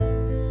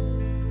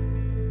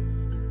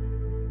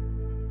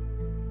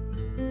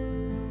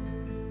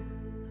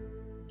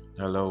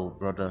Hello,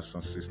 brothers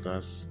and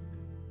sisters.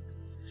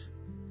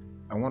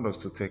 I want us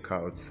to take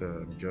out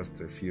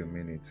just a few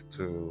minutes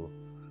to,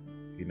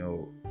 you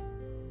know,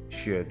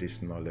 share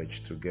this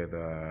knowledge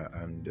together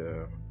and,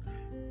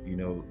 you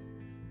know,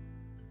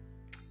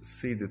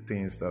 see the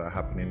things that are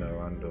happening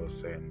around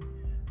us and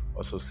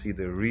also see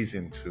the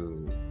reason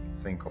to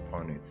think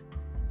upon it.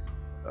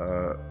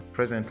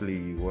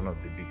 Presently, one of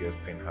the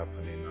biggest things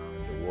happening now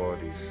in the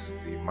world is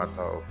the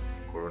matter of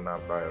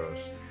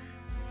coronavirus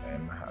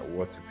and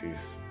what it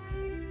is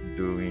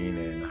doing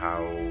and how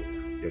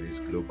there is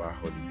global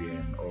holiday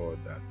and all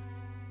that.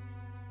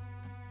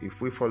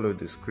 If we follow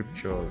the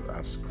scriptures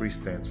as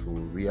Christians, we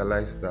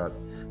realize that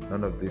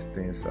none of these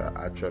things are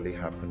actually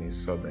happening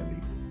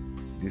suddenly.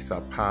 These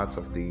are part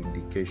of the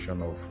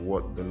indication of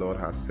what the Lord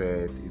has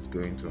said is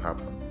going to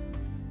happen.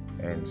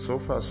 And so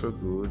far so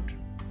good.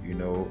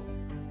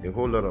 A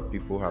whole lot of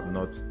people have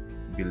not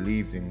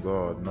believed in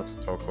God, not to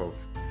talk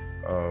of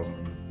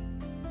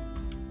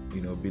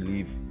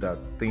believe that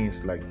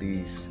things like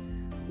this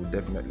will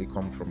definitely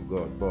come from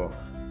God. But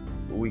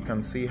we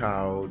can see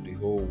how the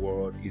whole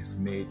world is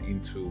made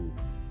into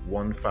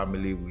one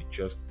family with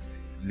just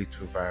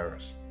little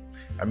virus.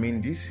 I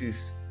mean, this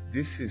is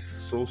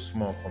so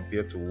small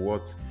compared to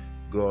what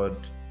God,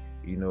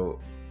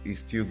 is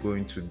still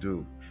going to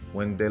do.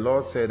 When the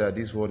Lord said that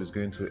this world is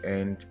going to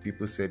end,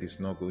 people said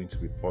it's not going to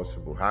be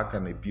possible. How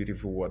can a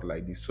beautiful world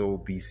like this, so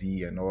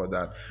busy and all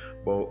that?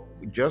 But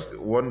just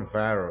one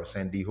virus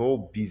and the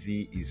whole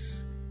busy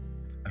is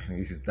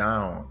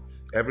down.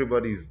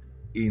 Everybody's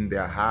in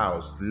their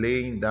house,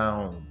 laying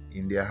down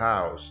in their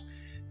house.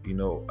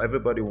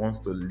 Everybody wants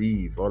to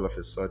leave all of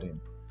a sudden.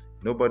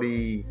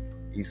 Nobody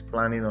is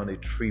planning on a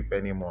trip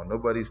anymore.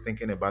 Nobody's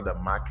thinking about the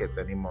market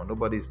anymore.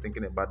 Nobody's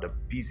thinking about the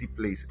busy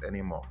place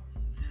anymore.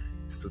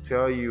 It's to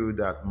tell you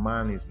that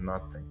man is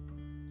nothing.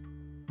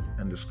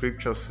 And the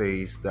scripture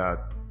says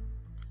that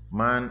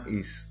man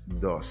is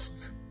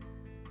dust.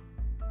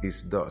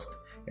 Is dust.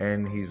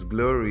 And his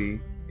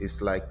glory is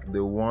like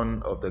the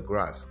one of the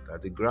grass.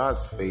 That the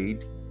grass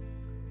fade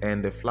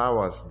and the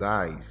flowers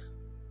dies.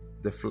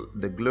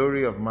 The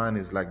glory of man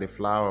is like the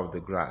flower of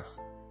the grass.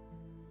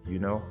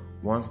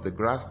 Once the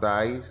grass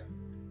dies,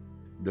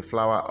 the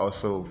flower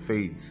also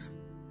fades.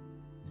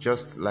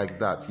 Just like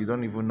that. You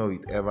don't even know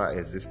it ever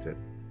existed.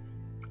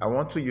 I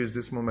want to use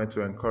this moment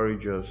to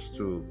encourage us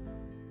to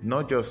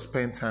not just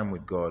spend time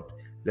with God.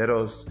 Let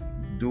us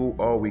do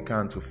all we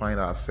can to find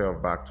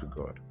ourselves back to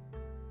God.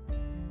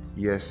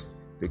 Yes,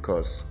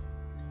 because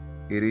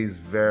it is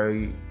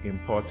very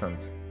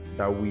important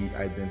that we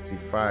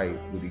identify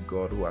with the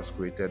God who has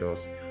created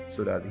us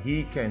so that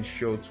He can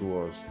show to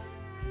us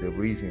the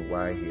reason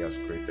why He has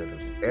created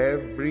us.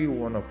 Every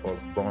one of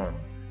us born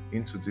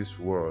into this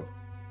world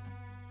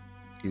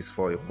is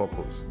for a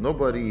purpose.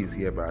 Nobody is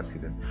here by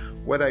accident.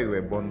 Whether you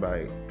were born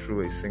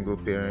through a single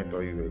parent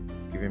or you were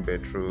given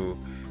birth through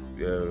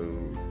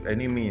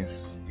any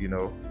means,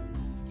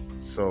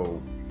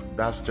 So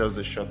that's just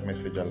the short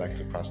message I'd like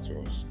to pass to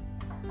us.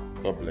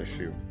 God bless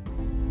you.